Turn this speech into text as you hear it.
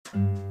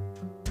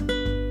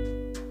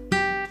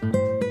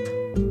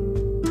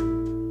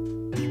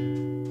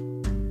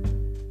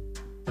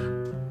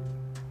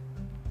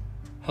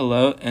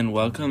Hello and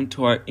welcome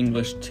to our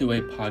English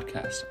 2A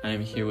podcast. I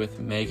am here with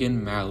Meaghan,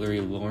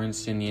 Mallory, Lauren,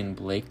 Sini, and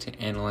Blake to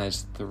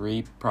analyze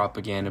 3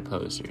 propaganda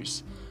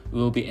posters. We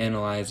will be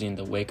analyzing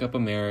the Wake Up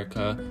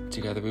America,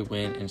 Together We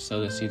Win, and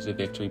Sow the Seeds of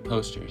Victory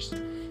posters.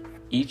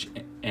 Each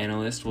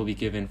analyst will be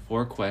given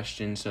 4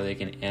 questions so they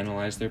can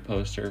analyze their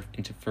poster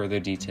into further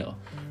detail.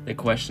 The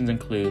questions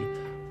include: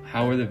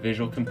 how are the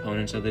visual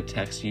components of the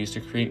text used to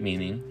create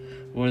meaning?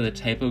 What are the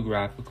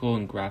typographical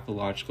and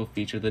graphological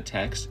features of the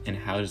text, and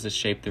how does this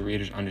shape the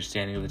reader's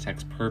understanding of the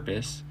text's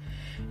purpose?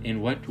 In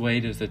what way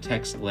does the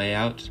text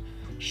layout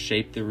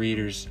shape the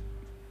reader's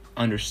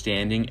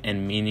understanding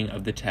and meaning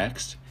of the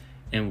text?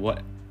 And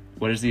what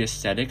is the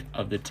aesthetic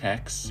of the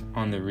text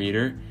on the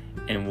reader,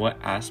 and what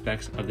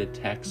aspects of the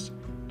text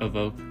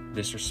evoke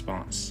this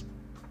response?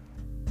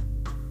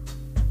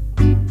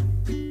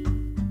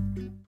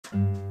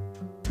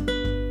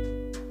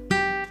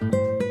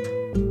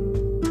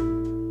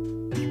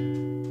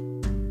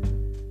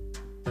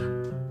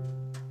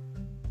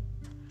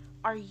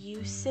 Are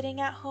you sitting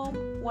at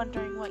home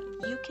wondering what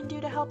you can do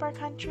to help our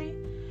country?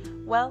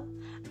 Well,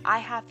 I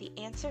have the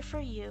answer for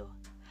you.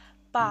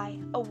 Buy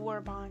a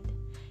war bond.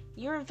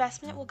 Your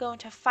investment will go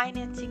into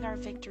financing our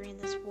victory in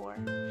this war.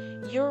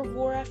 Your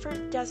war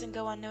effort doesn't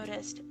go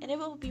unnoticed, and it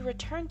will be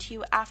returned to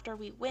you after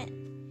we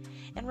win.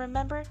 And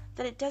remember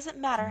that it doesn't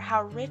matter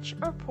how rich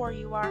or poor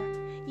you are,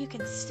 you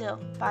can still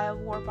buy a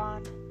war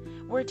bond.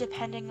 We're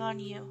depending on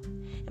you,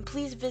 and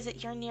please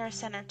visit your nearest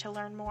center to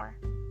learn more.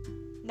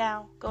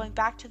 Now, going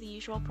back to the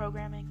usual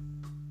programming.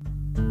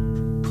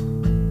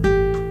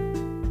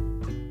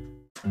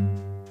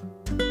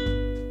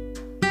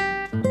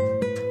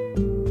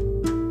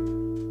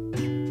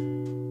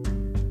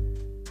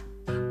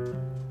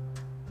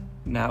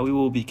 Now we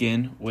will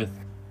begin with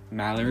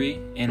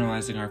Mallory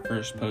analyzing our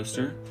first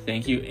poster.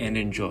 Thank you and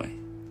enjoy.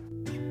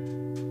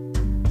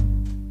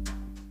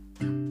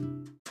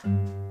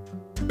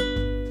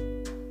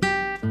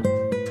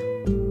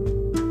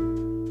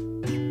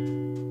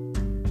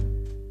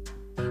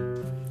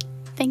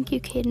 Thank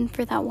you, Caden,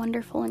 for that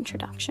wonderful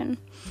introduction.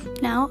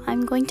 Now,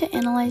 I'm going to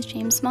analyze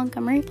James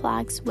Montgomery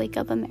Flagg's Wake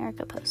Up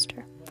America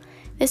poster.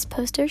 This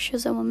poster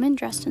shows a woman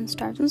dressed in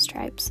stars and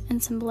stripes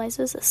and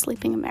symbolizes a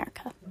sleeping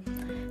America.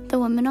 The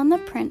woman on the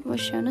print was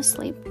shown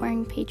asleep,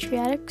 wearing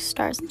patriotic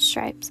stars and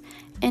stripes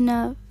and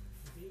a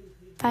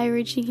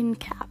Phrygian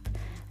cap,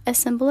 a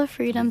symbol of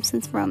freedom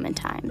since Roman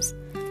times.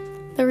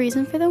 The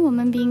reason for the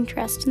woman being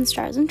dressed in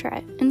stars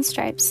and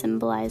stripes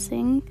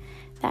symbolizing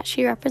that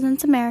she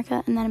represents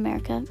America and that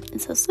America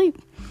is asleep.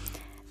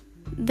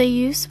 The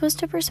use was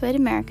to persuade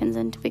Americans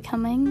into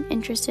becoming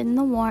interested in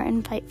the war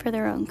and fight for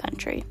their own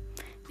country.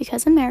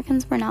 Because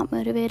Americans were not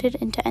motivated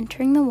into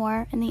entering the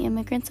war and the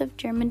immigrants of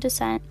German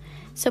descent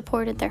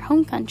supported their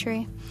home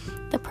country,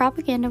 the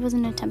propaganda was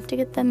an attempt to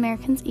get the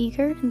Americans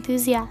eager,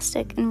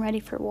 enthusiastic, and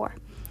ready for war.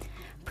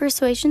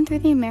 Persuasion through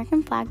the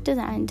American flag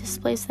design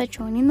displays that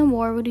joining the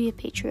war would be a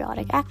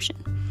patriotic action.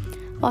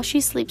 While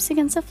she sleeps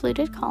against a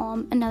fluted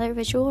column, another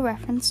visual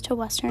reference to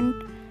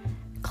Western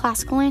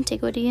classical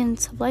antiquity and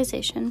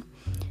civilization,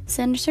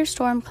 sinister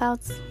storm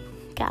clouds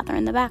gather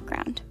in the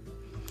background.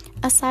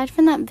 Aside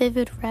from that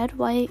vivid red,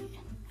 white,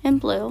 and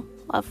blue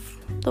of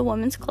the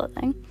woman's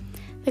clothing,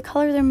 the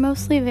colors are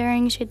mostly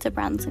varying shades of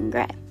browns and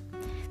gray.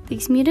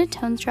 These muted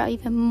tones draw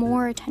even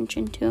more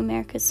attention to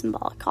America's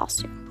symbolic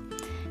costume.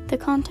 The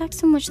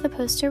context in which the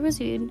poster was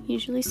viewed,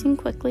 usually seen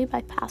quickly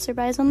by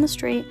passerbys on the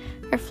street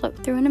or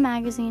flipped through in a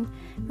magazine,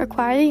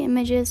 require the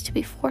images to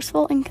be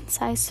forceful and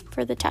concise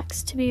for the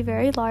text to be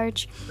very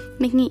large,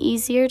 making it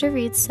easier to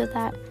read so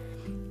that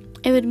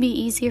it would be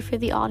easier for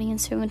the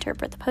audience to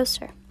interpret the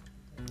poster.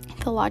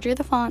 The larger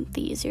the font,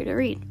 the easier to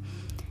read.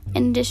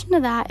 In addition to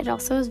that, it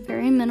also has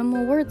very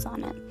minimal words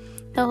on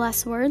it. The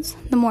less words,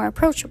 the more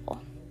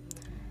approachable.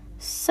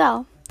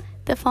 So,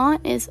 the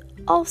font is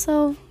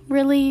also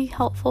really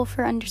helpful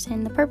for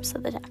understanding the purpose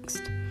of the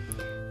text.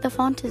 The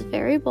font is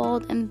very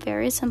bold and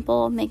very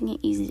simple, making it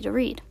easy to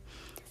read.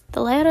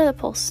 The layout of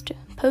the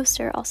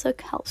poster also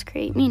helps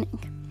create meaning.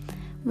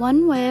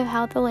 One way of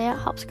how the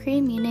layout helps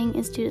create meaning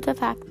is due to the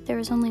fact that there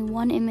is only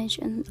one image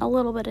and a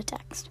little bit of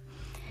text.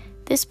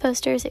 This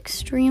poster is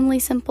extremely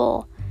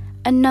simple,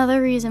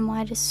 another reason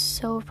why it is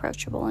so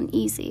approachable and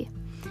easy.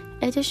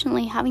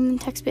 Additionally, having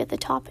the text be at the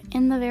top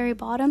and the very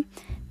bottom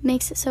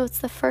makes it so it's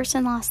the first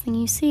and last thing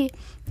you see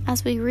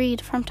as we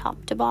read from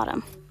top to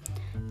bottom.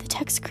 The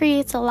text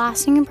creates a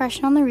lasting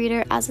impression on the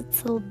reader as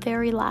it's the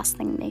very last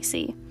thing they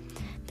see.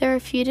 There are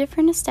a few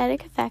different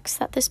aesthetic effects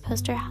that this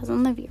poster has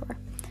on the viewer.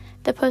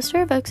 The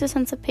poster evokes a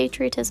sense of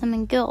patriotism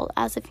and guilt,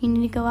 as if you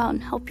need to go out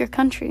and help your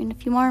country, and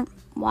if you aren't,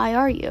 why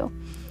are you?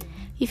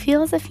 You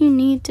feel as if you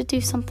need to do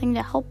something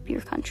to help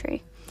your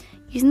country.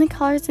 Using the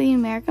colors of the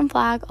American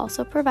flag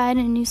also provide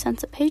a new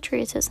sense of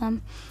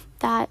patriotism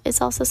that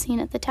is also seen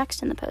at the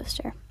text in the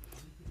poster.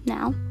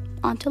 Now,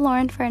 on to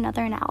Lauren for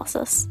another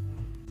analysis.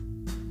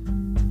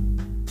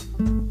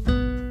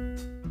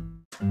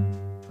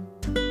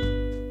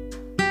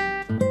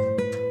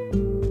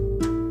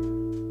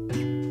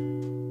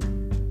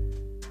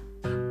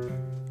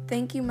 The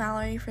Thank you,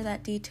 Mallory, for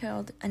that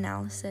detailed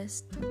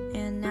analysis.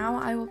 And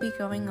now I will be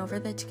going over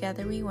the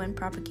Together We Win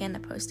propaganda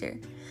poster,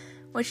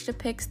 which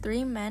depicts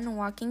 3 men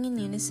walking in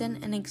unison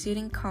and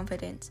exuding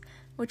confidence,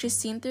 which is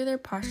seen through their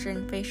posture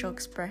and facial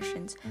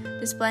expressions,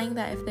 displaying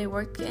that if they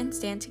work and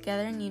stand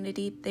together in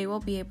unity, they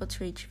will be able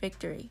to reach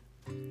victory.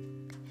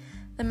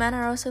 The men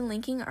are also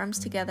linking arms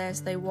together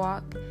as they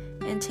walk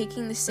and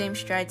taking the same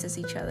strides as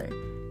each other,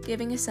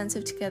 giving a sense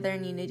of together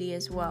and unity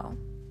as well.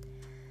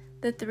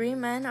 The 3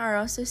 men are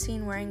also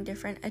seen wearing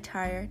different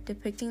attire,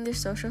 depicting their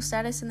social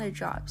status and their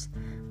jobs,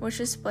 which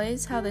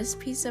displays how this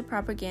piece of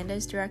propaganda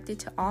is directed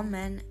to all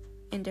men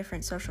in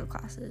different social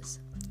classes.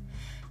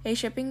 A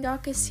shipping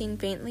dock is seen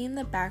faintly in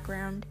the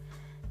background,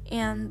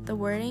 and the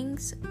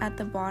wordings at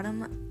the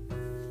bottom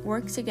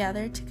work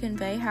together to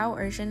convey how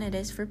urgent it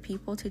is for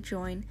people to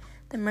join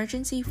the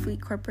Emergency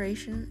Fleet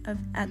Corporation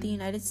at the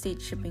United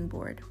States Shipping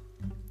Board.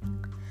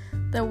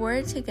 The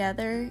word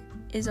together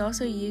is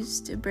also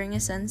used to bring a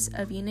sense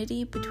of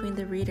unity between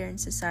the reader and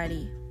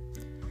society.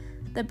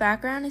 The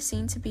background is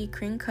seen to be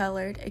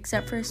cream-colored,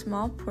 except for a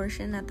small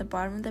portion at the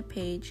bottom of the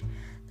page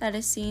that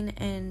is seen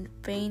in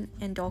faint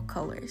and dull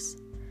colors.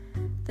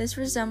 This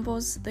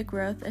resembles the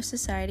growth of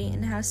society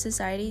and how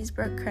society is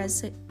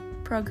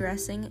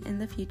progressing in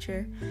the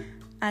future,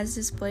 as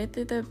displayed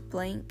through the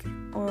blank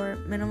or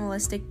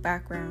minimalistic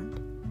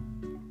background.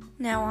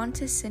 Now on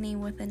to Sini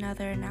with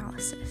another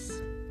analysis.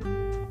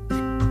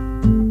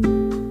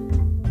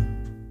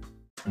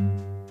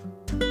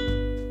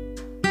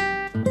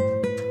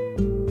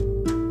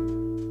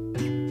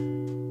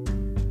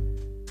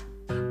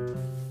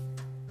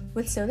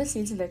 With Sow the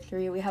Seeds of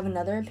Victory, we have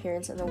another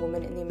appearance of a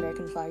woman in the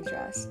American flag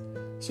dress.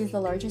 She is the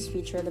largest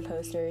feature of the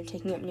poster,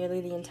 taking up nearly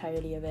the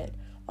entirety of it,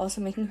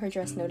 also making her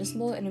dress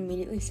noticeable and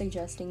immediately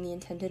suggesting the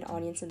intended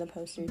audience of the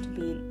poster to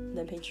be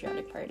the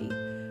patriotic party.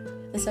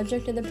 The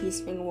subject of the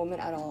piece being a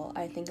woman at all,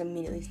 I think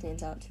immediately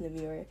stands out to the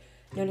viewer,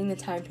 noting the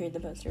time period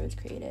the poster was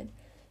created.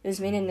 It was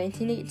made in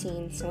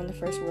 1918, so when the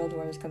First World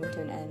War was coming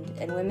to an end,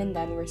 and women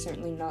then were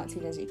certainly not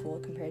seen as equal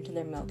compared to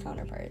their male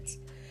counterparts.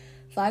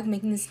 Flagg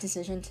making this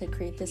decision to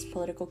create this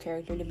political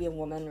character to be a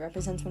woman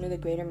represents one of the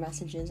greater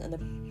messages of the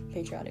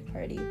patriotic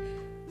party,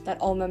 that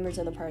all members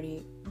of the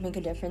party make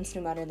a difference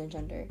no matter their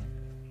gender.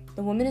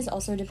 The woman is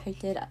also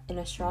depicted in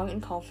a strong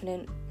and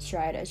confident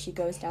stride as she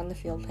goes down the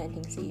field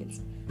planting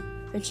seeds.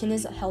 Her chin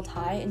is held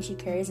high and she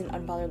carries an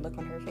unbothered look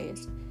on her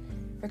face.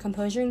 Her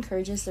composure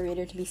encourages the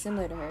reader to be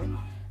similar to her,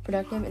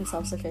 productive and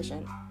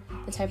self-sufficient.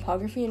 The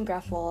typography and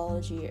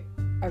graphology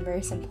are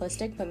very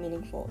simplistic but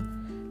meaningful.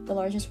 The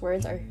largest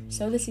words are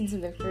 "Sow the seeds of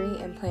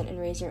victory" and "Plant and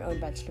raise your own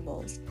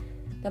vegetables."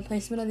 The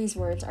placement of these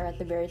words are at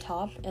the very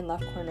top and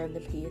left corner of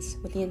the piece,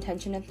 with the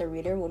intention that the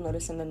reader will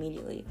notice them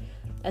immediately,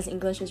 as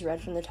English is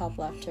read from the top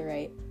left to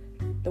right.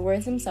 The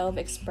words themselves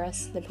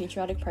express the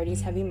patriotic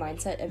party's heavy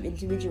mindset of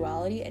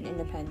individuality and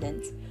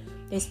independence.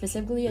 They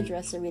specifically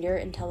address the reader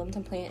and tell them to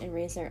plant and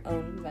raise their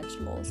own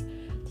vegetables,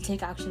 to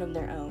take action of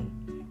their own.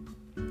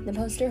 The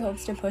poster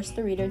hopes to push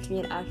the reader to be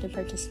an active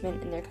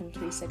participant in their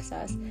country's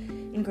success,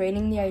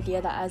 ingraining the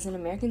idea that as an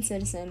American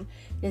citizen,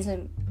 it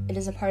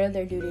is a part of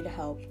their duty to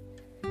help.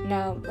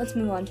 Now, let's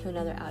move on to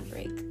another ad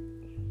break.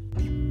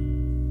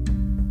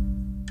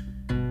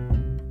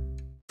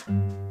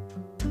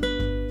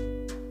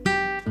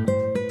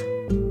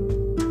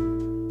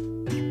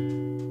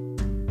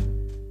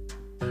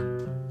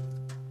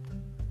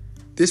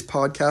 This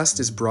podcast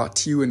is brought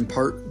to you in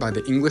part by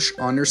the English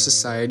Honor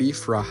Society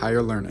for a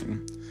Higher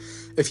Learning.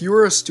 If you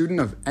are a student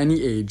of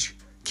any age,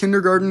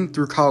 kindergarten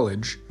through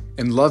college,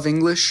 and love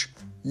English,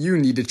 you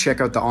need to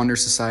check out the Honor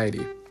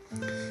Society.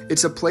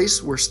 It's a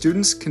place where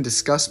students can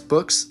discuss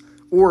books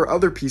or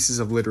other pieces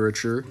of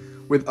literature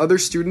with other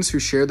students who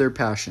share their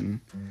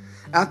passion.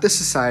 At the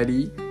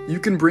Society, you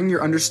can bring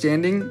your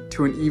understanding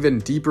to an even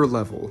deeper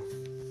level.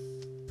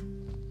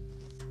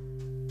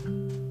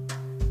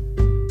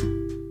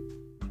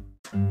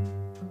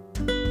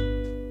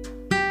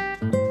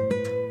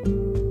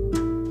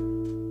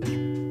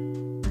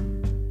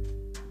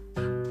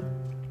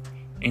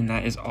 And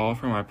that is all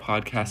from our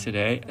podcast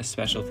today. A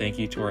special thank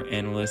you to our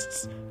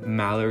analysts,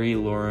 Mallory,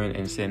 Lauren,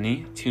 and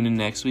Sini. Tune in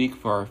next week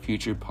for our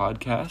future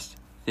podcast.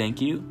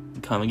 Thank you,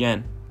 and come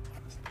again.